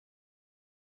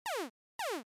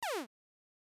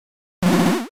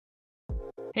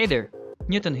Hey there,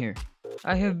 Newton here.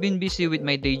 I have been busy with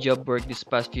my day job work these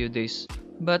past few days,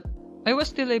 but I was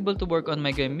still able to work on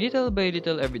my game little by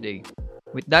little every day.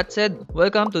 With that said,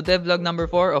 welcome to Devlog number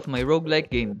 4 of my roguelike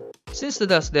game. Since the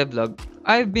last Devlog,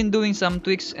 I've been doing some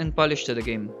tweaks and polish to the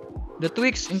game. The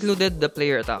tweaks included the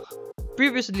player attack.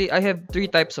 Previously, I have 3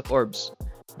 types of orbs: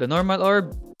 the normal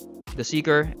orb, the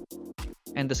seeker,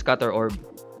 and the scatter orb.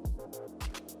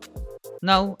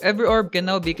 Now, every orb can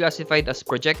now be classified as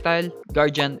projectile,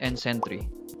 guardian, and sentry.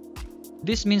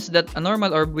 This means that a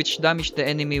normal orb which damaged the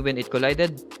enemy when it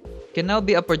collided can now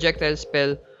be a projectile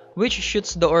spell which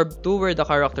shoots the orb to where the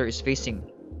character is facing,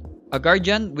 a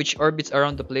guardian which orbits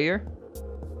around the player,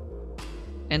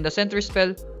 and a sentry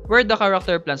spell where the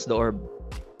character plants the orb.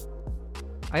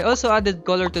 I also added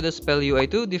color to the spell UI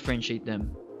to differentiate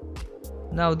them.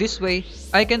 Now this way,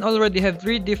 I can already have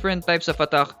 3 different types of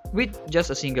attack with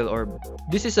just a single orb.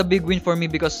 This is a big win for me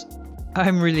because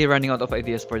I'm really running out of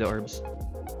ideas for the orbs.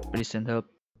 Please send help.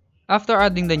 After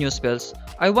adding the new spells,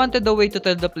 I wanted a way to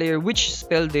tell the player which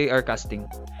spell they are casting.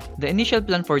 The initial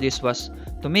plan for this was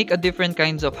to make a different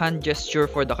kinds of hand gesture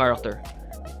for the character,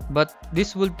 but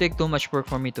this would take too much work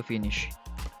for me to finish.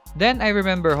 Then I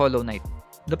remember Hollow Knight.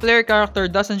 The player character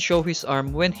doesn't show his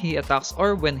arm when he attacks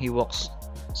or when he walks.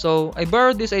 So I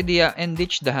borrowed this idea and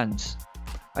ditched the hands.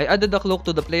 I added a cloak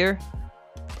to the player.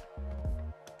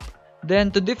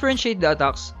 Then to differentiate the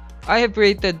attacks, I have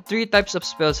created 3 types of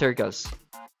spell circles.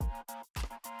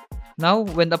 Now,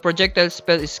 when a projectile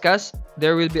spell is cast,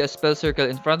 there will be a spell circle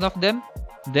in front of them.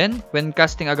 Then, when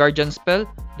casting a guardian spell,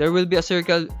 there will be a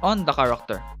circle on the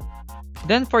character.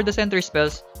 Then for the sentry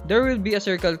spells, there will be a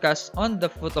circle cast on the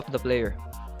foot of the player.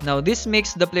 Now this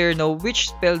makes the player know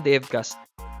which spell they have cast.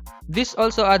 This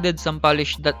also added some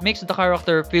polish that makes the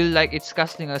character feel like it's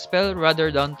casting a spell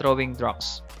rather than throwing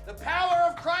drugs. The power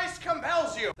of Christ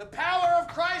compels you! The power of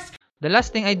Christ... The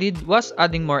last thing I did was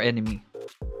adding more enemy.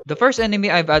 The first enemy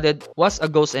I've added was a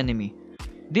ghost enemy.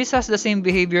 This has the same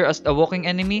behavior as a walking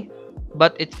enemy,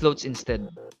 but it floats instead.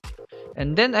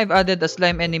 And then I've added a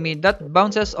slime enemy that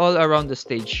bounces all around the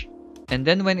stage. And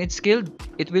then when it's killed,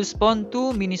 it will spawn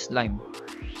 2 mini slime.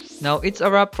 Now it's a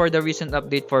wrap for the recent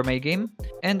update for my game,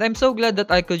 and I'm so glad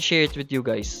that I could share it with you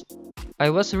guys.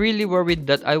 I was really worried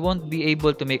that I won't be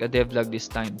able to make a devlog this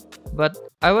time, but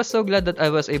I was so glad that I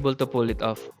was able to pull it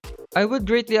off. I would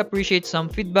greatly appreciate some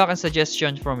feedback and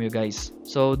suggestions from you guys,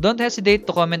 so don't hesitate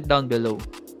to comment down below.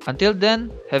 Until then,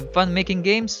 have fun making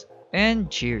games, and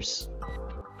cheers!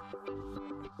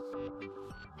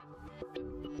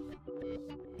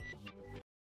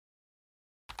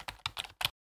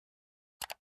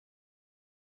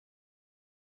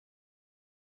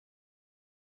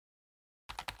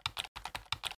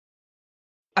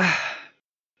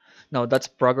 Now that's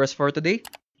progress for today.